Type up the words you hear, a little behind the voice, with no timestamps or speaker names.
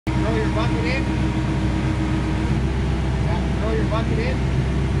throw your bucket in. Yeah, throw your bucket in.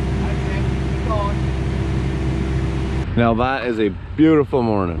 That's it. Keep going. Now that is a beautiful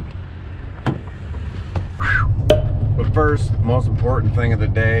morning. But first, most important thing of the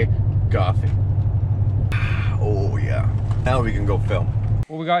day, coffee. Oh yeah. Now we can go film.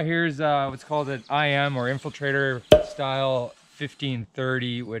 What we got here is what's called an IM or infiltrator style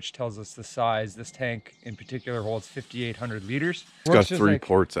 1530, which tells us the size. This tank in particular holds 5,800 liters. It's got three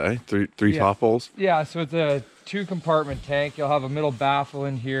ports, eh? Three top holes? Yeah, so it's a 2-compartment tank. You'll have a middle baffle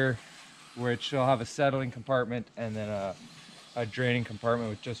in here, which will have a settling compartment and then a draining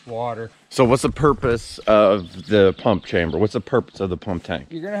compartment with just water. So what's the purpose of the pump chamber? What's the purpose of the pump tank?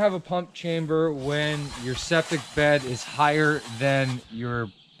 You're gonna have a pump chamber when your septic bed is higher than your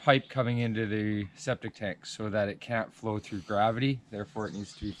pipe coming into the septic tank so that it can't flow through gravity, therefore it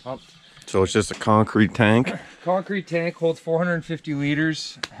needs to be pumped. So it's just a concrete tank? Concrete tank holds 450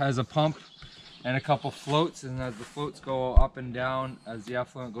 liters, has a pump and a couple floats, and as the floats go up and down, as the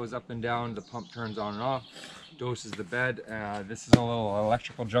effluent goes up and down, the pump turns on and off, doses the bed. This is a little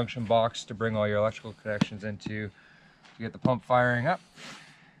electrical junction box to bring all your electrical connections into to get the pump firing up.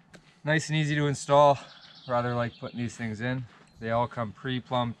 Nice and easy to install, rather like putting these things in. They all come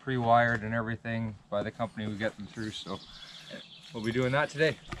pre-plumbed, pre-wired and everything by the company we get them through, so we'll be doing that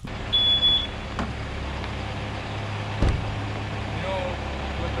today. You know,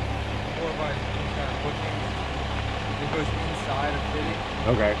 with the 4x4 kind of bookings, it goes inside of fitting.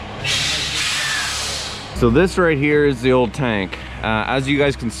 Okay. So this right here is the old tank. As you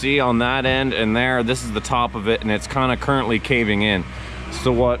guys can see on that end and there, this is the top of it, and it's kind of currently caving in.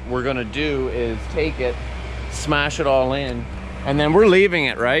 So what we're gonna do is take it, smash it all in, and then we're leaving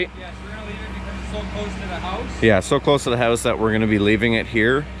it, right? Yes, we're gonna leave it because it's so close to the house. Yeah, so close to the house that we're gonna be leaving it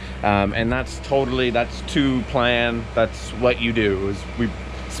here. And that's to plan. That's what you do, is we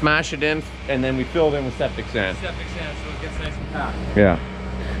smash it in and then we fill it in with septic sand. Septic sand, so it gets nice and packed. Yeah.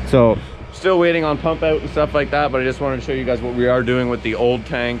 So still waiting on pump out and stuff like that, but I just wanted to show you guys what we are doing with the old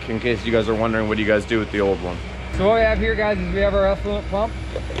tank in case you guys are wondering what do you guys do with the old one. So what we have here, guys, is we have our effluent pump.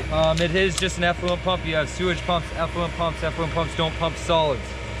 It is just an effluent pump. You have sewage pumps, effluent pumps. Effluent pumps don't pump solids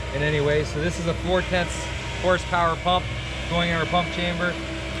in any way. So this is a 4/10 horsepower pump going in our pump chamber.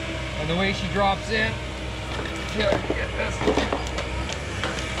 And the way she drops in, here, I can get this.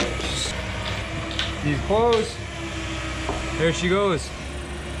 These close. There she goes.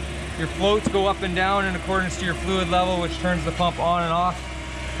 Your floats go up and down in accordance to your fluid level, which turns the pump on and off.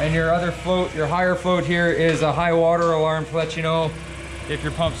 And your other float, your higher float here, is a high water alarm to let you know if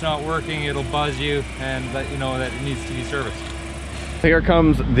your pump's not working. It'll buzz you and let you know that it needs to be serviced. Here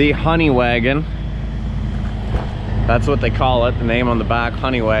comes the honey wagon. That's what they call it, the name on the back,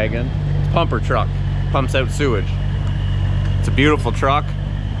 honey wagon. It's a pumper truck, pumps out sewage. It's a beautiful truck,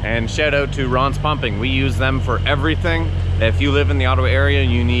 and shout out to Ron's Pumping. We use them for everything. If you live in the Ottawa area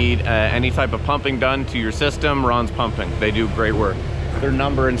and you need any type of pumping done to your system, Ron's Pumping. They do great work. Their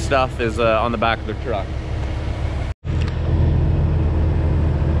number and stuff is on the back of their truck.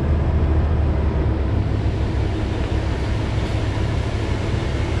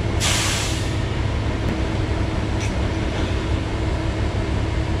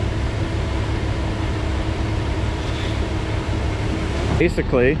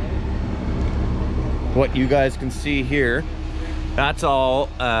 Basically, what you guys can see here, that's all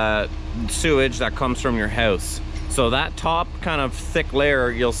sewage that comes from your house. So that top kind of thick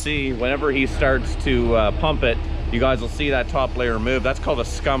layer, you'll see whenever he starts to pump it, you guys will see that top layer move. That's called a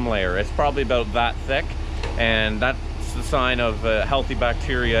scum layer. It's probably about that thick, and that's the sign of healthy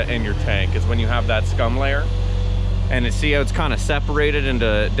bacteria in your tank, is when you have that scum layer. And you see how it's kind of separated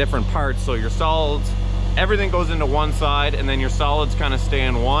into different parts. So your solids, everything goes into one side, and then your solids kind of stay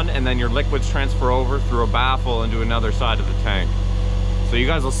in one, and then your liquids transfer over through a baffle into another side of the tank. So you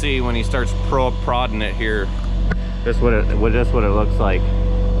guys will see when he starts prodding it here, just what it looks like.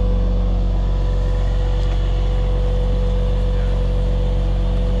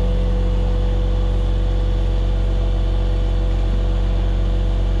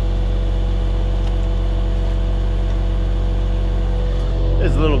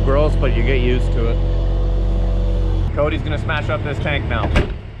 It's a little gross, but you get used to it. Cody's gonna smash up this tank now.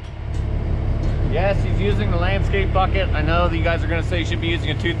 Yes, he's using the landscape bucket. I know that you guys are gonna say you should be using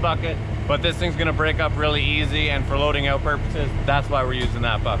a tooth bucket, but this thing's gonna break up really easy, and for loading out purposes, that's why we're using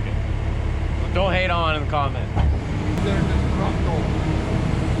that bucket. So don't hate on in the comments.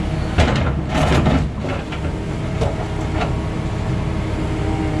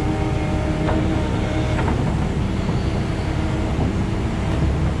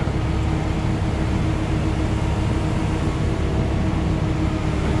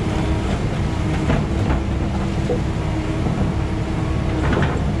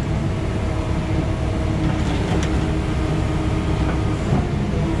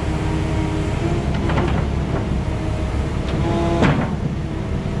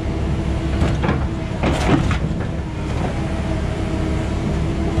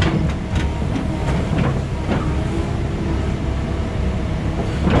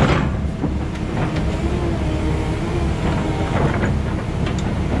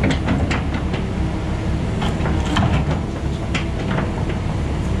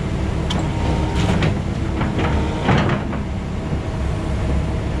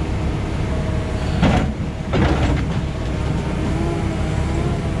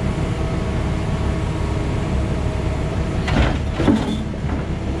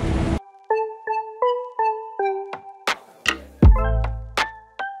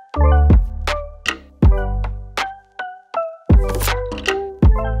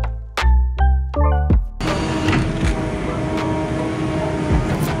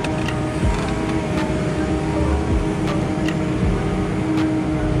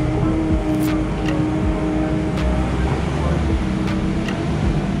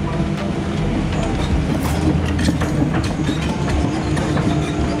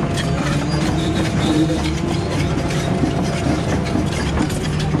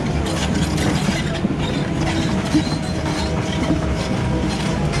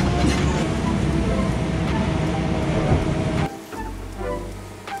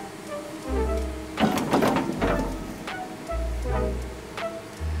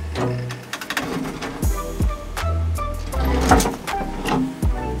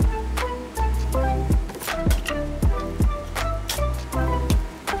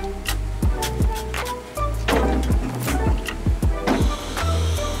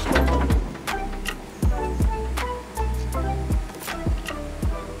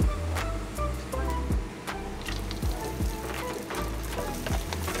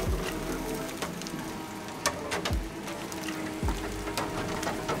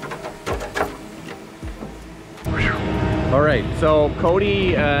 All right, so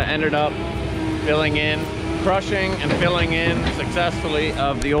Cody ended up crushing and filling in successfully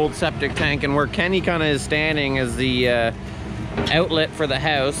of the old septic tank, and where Kenny kind of is standing is the outlet for the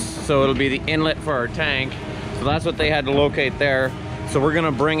house, so it'll be the inlet for our tank. So that's what they had to locate there. So we're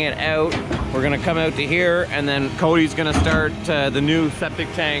gonna bring it out. We're gonna come out to here, and then Cody's gonna start the new septic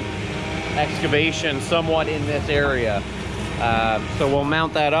tank excavation somewhat in this area. So we'll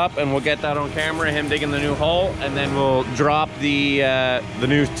mount that up and we'll get that on camera, him digging the new hole, and then we'll drop the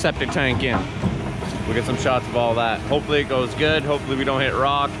new septic tank in. We'll get some shots of all that. Hopefully it goes good. Hopefully we don't hit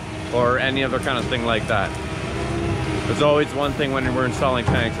rock or any other kind of thing like that. There's always one thing when we're installing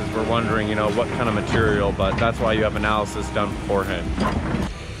tanks is we're wondering, you know, what kind of material, but that's why you have analysis done beforehand.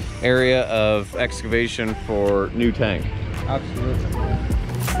 Area of excavation for new tank. Absolutely.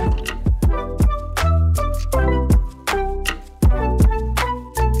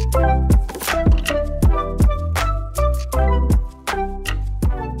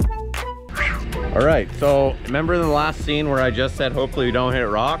 All right, so remember the last scene where I just said hopefully we don't hit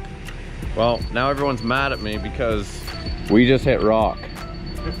rock? Well, now everyone's mad at me because we just hit rock.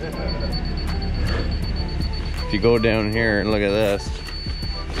 If you go down here and look at this,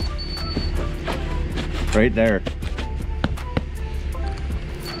 right there,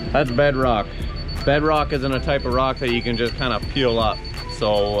 that's bedrock. Bedrock isn't a type of rock that you can just kind of peel up.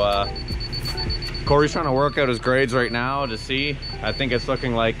 So Corey's trying to work out his grades right now to see. I think it's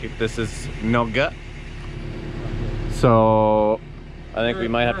looking like this is no gut. So I think we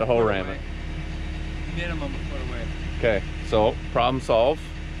might have to hole ram it. Minimum a foot away. Okay, so problem solved.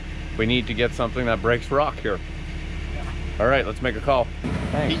 We need to get something that breaks rock here. Yeah. All right, let's make a call.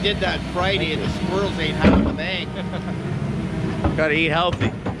 Thanks. He did that Friday and the squirrels ate half the bank. Gotta eat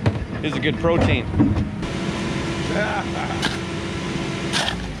healthy. This is a good protein.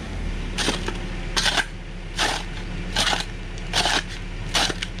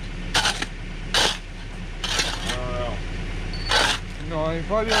 No, you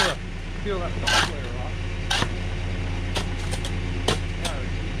probably be able to feel that top layer off.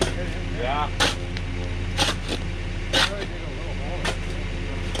 Yeah.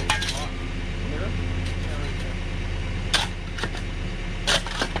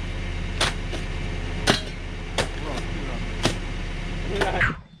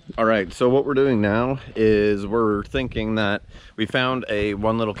 All right, so what we're doing now is we're thinking that we found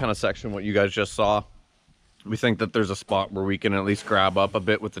one little kind of section, what you guys just saw. We think that there's a spot where we can at least grab up a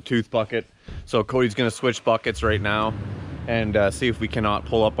bit with the tooth bucket. So Cody's gonna switch buckets right now and see if we cannot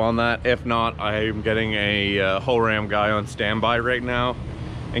pull up on that. If not, I'm getting a hole ram guy on standby right now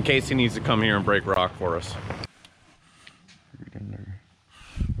in case he needs to come here and break rock for us.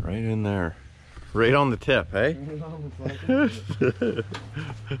 Right in there. Right on the tip, hey?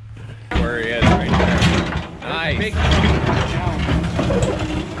 Where he is, right there. Nice.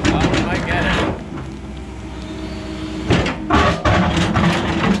 Oh, we might get it.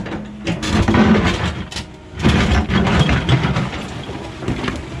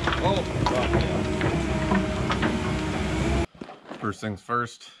 First things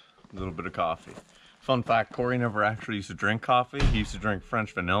first, a little bit of coffee. Fun fact, Corey never actually used to drink coffee. He used to drink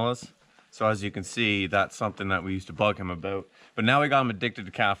French vanillas. So as you can see, that's something that we used to bug him about. But now we got him addicted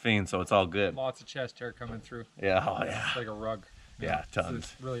to caffeine, so it's all good. Lots of chest hair coming through. Yeah, oh yeah. It's like a rug. Yeah, tons.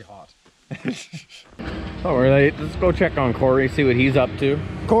 It's really hot. Oh, really? Let's go check on Corey, see what he's up to.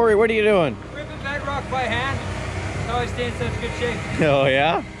 Corey, what are you doing? Ripping bedrock by hand. That's how I stay in such good shape. Oh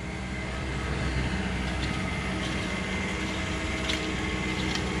yeah?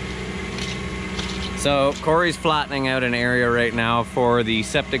 So Corey's flattening out an area right now for the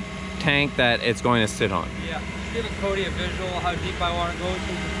septic tank that it's going to sit on. Yeah, just giving Cody a visual how deep I want to go so we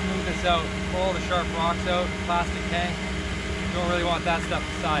can smooth this out, pull all the sharp rocks out, plastic tank. Don't really want that stuff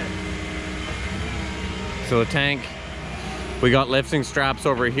beside it. So the tank, we got lifting straps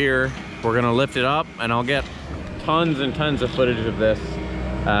over here. We're gonna lift it up and I'll get tons and tons of footage of this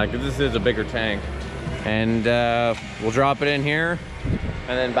because this is a bigger tank. And we'll drop it in here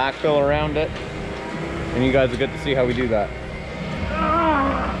and then backfill around it. And you guys will get to see how we do that.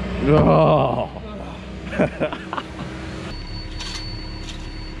 Oh.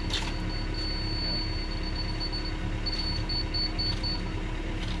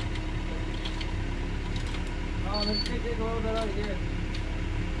 Oh, let's take a little bit out of here.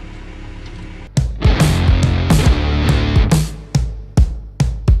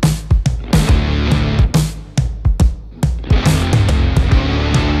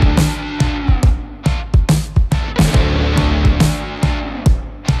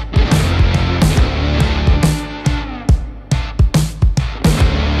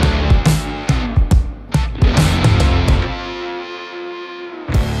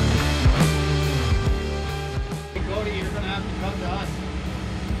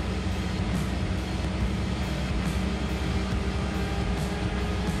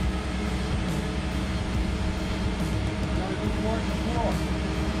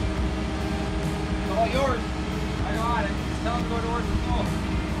 yours. I got it. Just tell them to go towards the pole.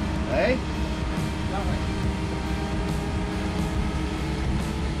 Hey? That way.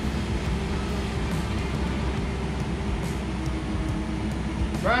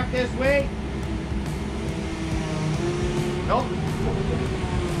 Track this way. Nope.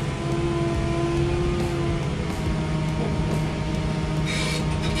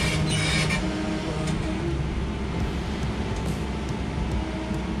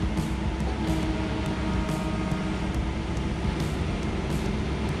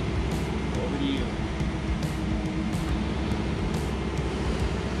 Over to you.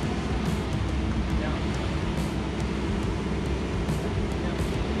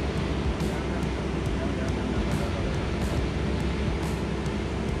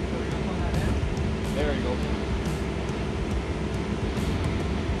 There you go.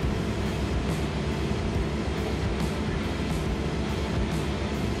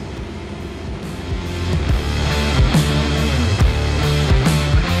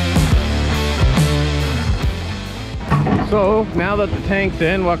 So now that the tank's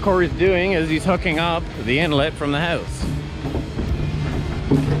in, what Corey's doing is he's hooking up the inlet from the house.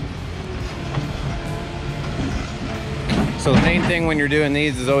 So the main thing when you're doing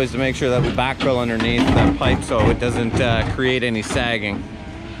these is always to make sure that we backfill underneath that pipe so it doesn't create any sagging.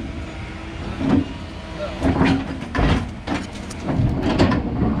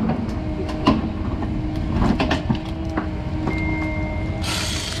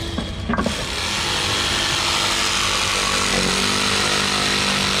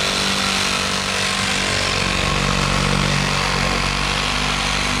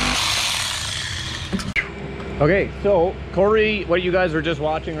 Okay, so Corey, what you guys are just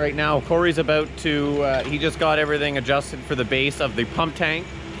watching right now, Corey's about to, he just got everything adjusted for the base of the pump tank.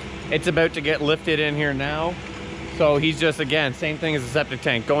 It's about to get lifted in here now. So he's just, again, same thing as the septic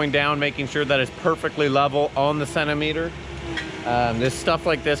tank, going down, making sure that it's perfectly level on the centimeter. This stuff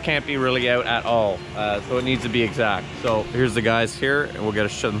like this can't be really out at all, so it needs to be exact. So here's the guys here, and we'll get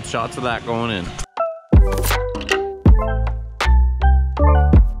some shots of that going in.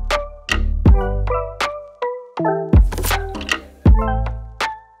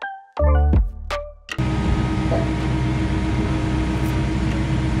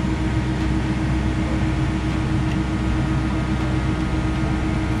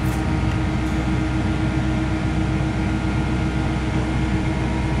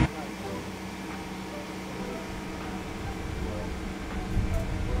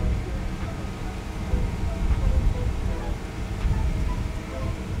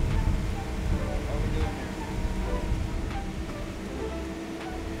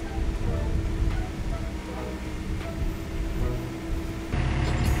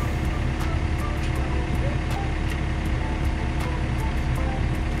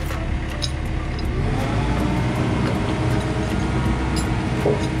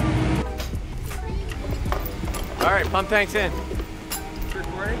 All right, pump tank's in.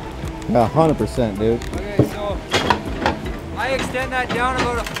 Recording? Yeah, 100%, dude. Okay, so I extend that down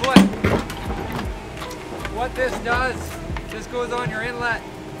about a foot. What this does, this goes on your inlet.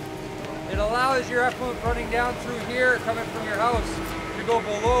 It allows your effluent running down through here, coming from your house, to go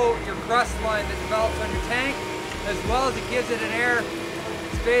below your crust line that develops on your tank, as well as it gives it an air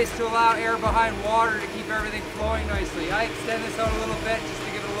space to allow air behind water to keep everything flowing nicely. I extend this out a little bit just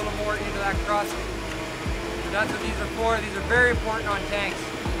to give it a little more into that crust. And that's what these are for. These are very important on tanks.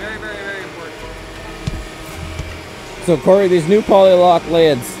 Very, very, very important. So Corey, these new polylock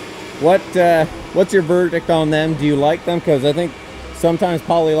lids, what's your verdict on them? Do you like them? Because I think sometimes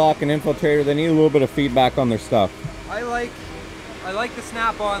polylock and Infiltrator, they need a little bit of feedback on their stuff. I like the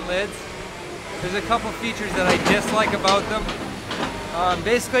snap-on lids. There's a couple features that I dislike about them.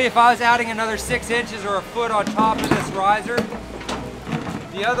 Basically, if I was adding another 6 inches or a foot on top of this riser,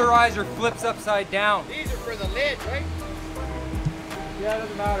 the other riser flips upside down. These are for the lid, right? Yeah, it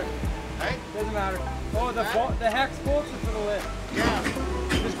doesn't matter. Right? Doesn't matter. Oh, the hex bolts are for the lid. Yeah.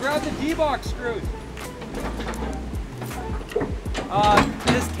 Just grab the D-box screws.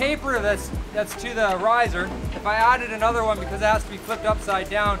 This taper that's to the riser, if I added another one because it has to be flipped upside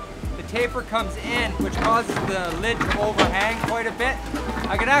down, the taper comes in, which causes the lid to overhang quite a bit.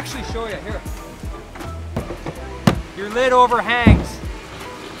 I can actually show you here. Your lid overhangs.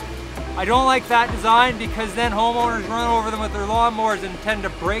 I don't like that design because then homeowners run over them with their lawnmowers and tend to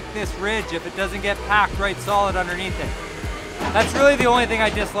break this ridge if it doesn't get packed right solid underneath it. That's really the only thing I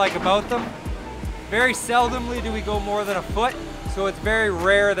dislike about them. Very seldomly do we go more than a foot, so it's very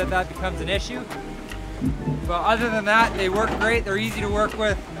rare that that becomes an issue. But other than that, they work great. They're easy to work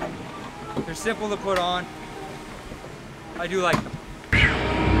with. They're simple to put on. I do like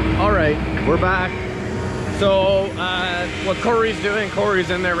them. All right, we're back. So what Corey's doing, Corey's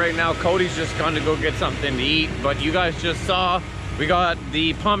in there right now. Cody's just gone to go get something to eat, but you guys just saw we got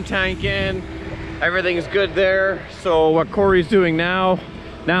the pump tank in. Everything's good there. So what Corey's doing now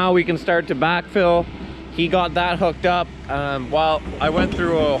we can start to backfill. He got that hooked up while I went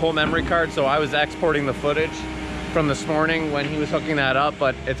through a whole memory card, so I was exporting the footage from this morning when he was hooking that up,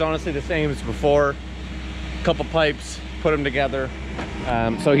 but it's honestly the same as before. Couple pipes, put them together.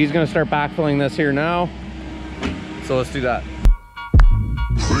 So he's gonna start backfilling this here now. So let's do that.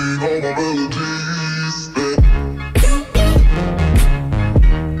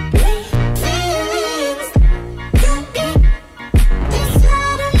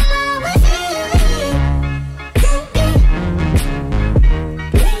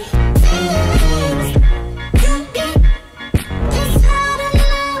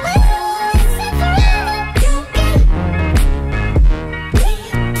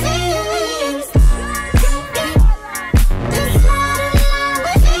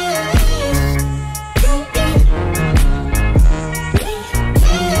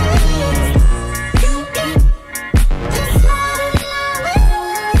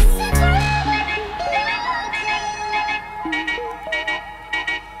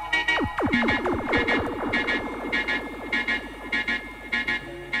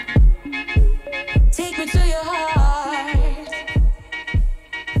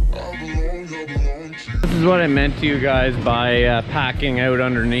 This is what I meant to you guys by packing out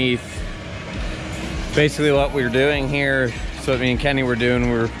underneath. Basically what we're doing here, so what me and Kenny were doing,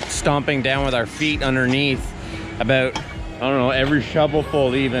 we're stomping down with our feet underneath about, I don't know, every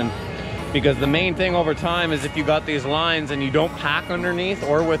shovelful even. Because the main thing over time is if you got these lines and you don't pack underneath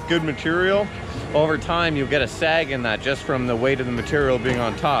or with good material, over time you'll get a sag in that just from the weight of the material being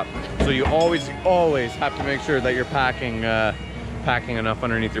on top. So you always have to make sure that you're packing enough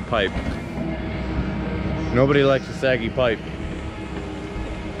underneath your pipe. Nobody likes a saggy pipe.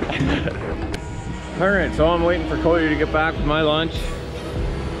 All right, so I'm waiting for Cody to get back with my lunch.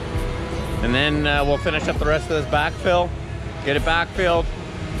 And then we'll finish up the rest of this backfill, get it backfilled.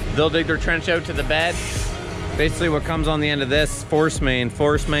 They'll dig their trench out to the bed. Basically what comes on the end of this, force main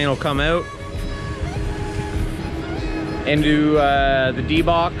will come out into the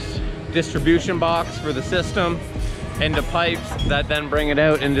D-box, distribution box for the system, into pipes that then bring it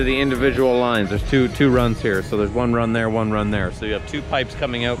out into the individual lines. There's two runs here, so there's one run there, one run there. So you have two pipes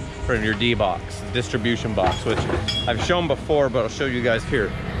coming out from your D-box, distribution box, which I've shown before, but I'll show you guys here.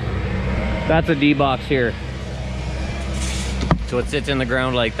 That's a D-box here. So it sits in the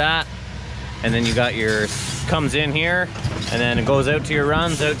ground like that, and then you got your, comes in here, and then it goes out to your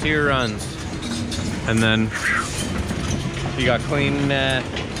runs, And then you got clean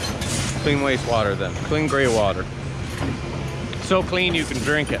wastewater then, clean gray water. So clean you can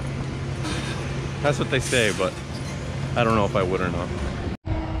drink it. That's what they say, but I don't know if I would or not.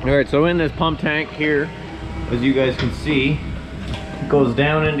 All right, so in this pump tank here, as you guys can see, it goes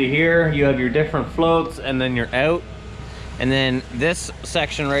down into here. You have your different floats and then you're out. And then this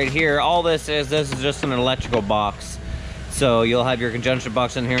section right here, all this is just an electrical box. So you'll have your conjunction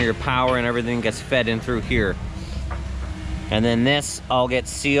box in here, your power and everything gets fed in through here. And then this all gets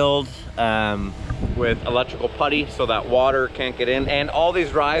sealed with electrical putty so that water can't get in. And all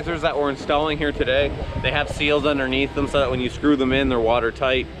these risers that we're installing here today, they have seals underneath them so that when you screw them in, they're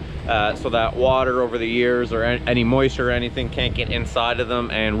watertight. So that water over the years or any moisture or anything can't get inside of them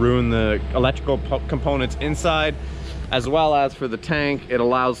and ruin the electrical components inside. As well as for the tank, it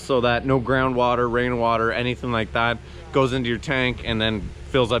allows so that no groundwater, rainwater, anything like that goes into your tank and then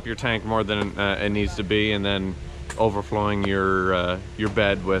fills up your tank more than it needs to be, and then overflowing your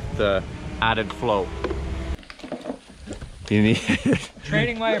bed with added flow. You need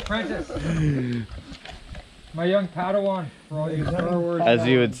Training my apprentice. My young Padawan, for all you Star Wars. As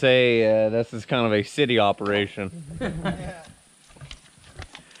you would say, this is kind of a city operation.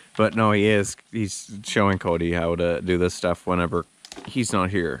 But no, he's showing Cody how to do this stuff whenever he's not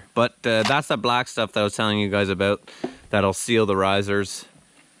here. But that's the black stuff that I was telling you guys about. That'll seal the risers.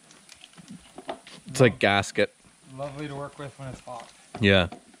 It's like gasket. Lovely to work with when it's hot. Yeah.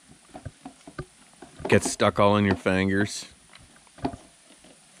 Gets stuck all in your fingers.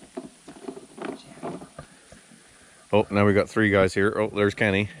 Oh, now we got three guys here. Oh, there's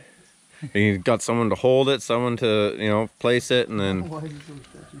Kenny. You got someone to hold it, someone to, you know, place it, and then...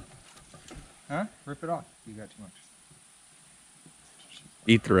 Huh? Rip it off. You got too much.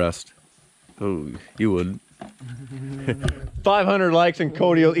 Eat the rest. Oh, you would. 500 likes and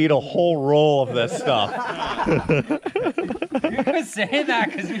Cody will eat a whole roll of this stuff. You're just saying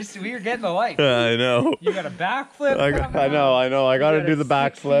that because we were getting the likes. I know. You got a backflip. I know. I gotta do the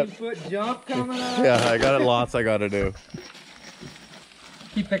backflip. 16-foot jump coming up. Yeah, I got it. Lots I gotta do.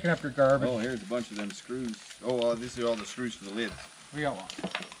 Keep picking up your garbage. Oh, here's a bunch of them screws. Oh, these are all the screws for the lids. We got one.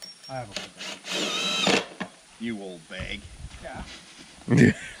 I have a one. You old bag. Yeah.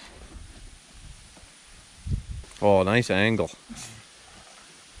 Oh, nice angle.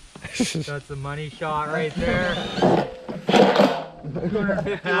 That's the money shot right there.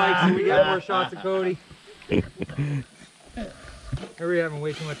 250 likes and we get more shots of Cody. Are we having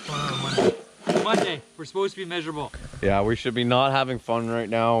way too much fun on Monday? Monday, we're supposed to be miserable. Yeah, we should be not having fun right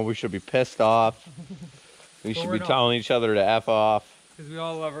now. We should be pissed off. We should be telling each other to F off. Because we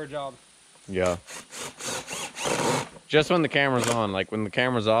all love our job. Yeah. Just when the camera's on. Like when the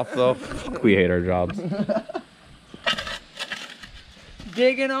camera's off though, we hate our jobs.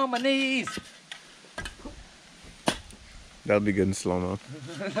 Digging on my knees. That'll be good in slow-mo.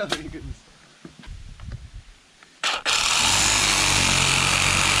 That'll be good.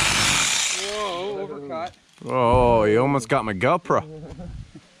 Whoa, overcut. Oh, you almost got my GoPro.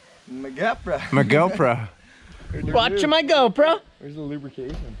 My GoPro. My GoPro. Watching my GoPro. Where's the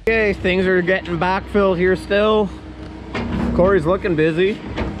lubrication? Okay, things are getting backfilled here still. Corey's looking busy.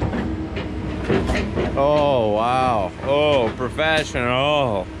 Oh, wow. Oh,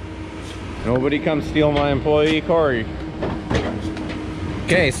 professional. Nobody come steal my employee, Corey.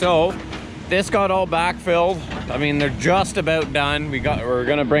 Okay, so this got all backfilled. I mean, they're just about done. We're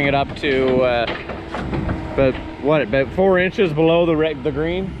gonna bring it up to about 4 inches below the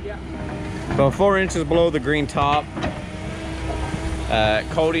green? Yeah. About 4 inches below the green top.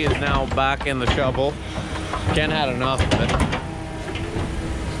 Cody is now back in the shovel. Ken had enough of it.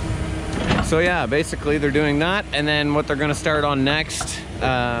 So yeah, basically they're doing that, and then what they're gonna start on next,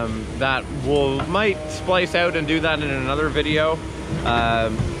 that might splice out and do that in another video,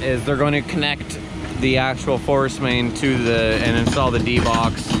 is they're going to connect the actual force main to and install the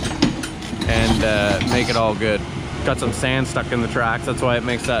D-box and make it all good. Got some sand stuck in the tracks, that's why it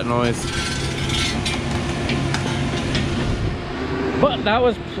makes that noise. But that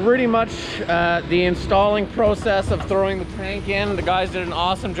was pretty much the installing process of throwing the tank in. The guys did an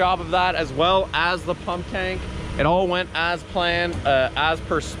awesome job of that, as well as the pump tank. It all went as planned, as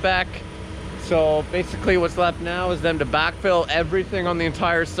per spec. So basically what's left now is them to backfill everything on the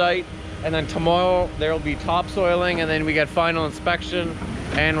entire site. And then tomorrow there will be topsoiling, and then we get final inspection,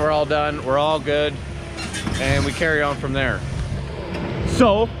 and we're all done. We're all good. And we carry on from there.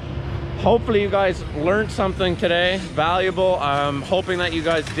 So, hopefully you guys learned something today, valuable. I'm hoping that you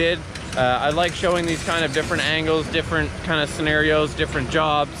guys did. I like showing these kind of different angles, different kind of scenarios, different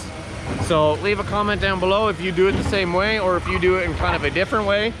jobs. So leave a comment down below if you do it the same way or if you do it in kind of a different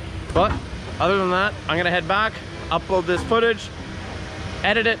way. But other than that, I'm gonna head back, upload this footage,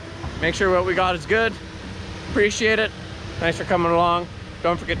 edit it, make sure what we got is good. Appreciate it. Thanks for coming along.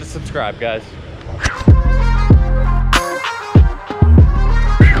 Don't forget to subscribe, guys.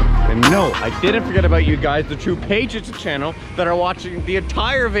 And no, I didn't forget about you guys, the True Patriots channel, that are watching the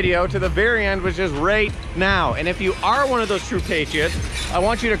entire video to the very end, which is right now. And if you are one of those True Patriots, I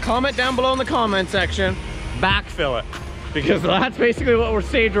want you to comment down below in the comment section, backfill it. Because that's basically what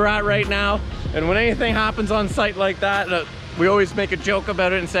stage we're at right now. And when anything happens on site like that, we always make a joke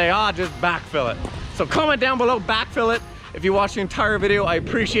about it and say, just backfill it. So comment down below, backfill it. If you watch the entire video, I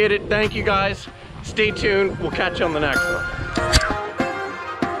appreciate it. Thank you guys. Stay tuned. We'll catch you on the next one.